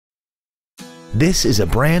This is a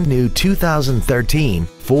brand new 2013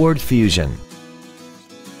 Ford Fusion.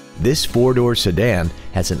 This four-door sedan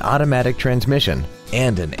has an automatic transmission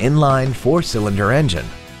and an inline four-cylinder engine.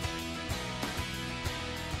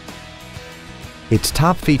 Its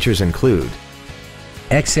top features include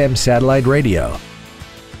XM satellite radio,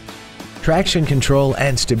 traction control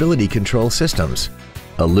and stability control systems,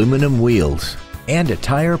 aluminum wheels, and a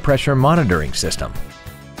tire pressure monitoring system.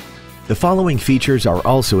 The following features are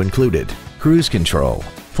also included: cruise control,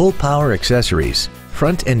 full power accessories,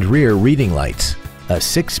 front and rear reading lights, a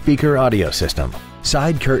 6-speaker audio system,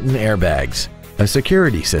 side curtain airbags, a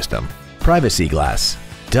security system, privacy glass,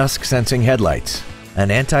 dusk sensing headlights, an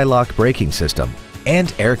anti-lock braking system,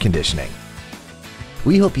 and air conditioning.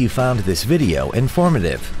 We hope you found this video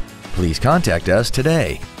informative. Please contact us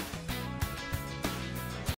today.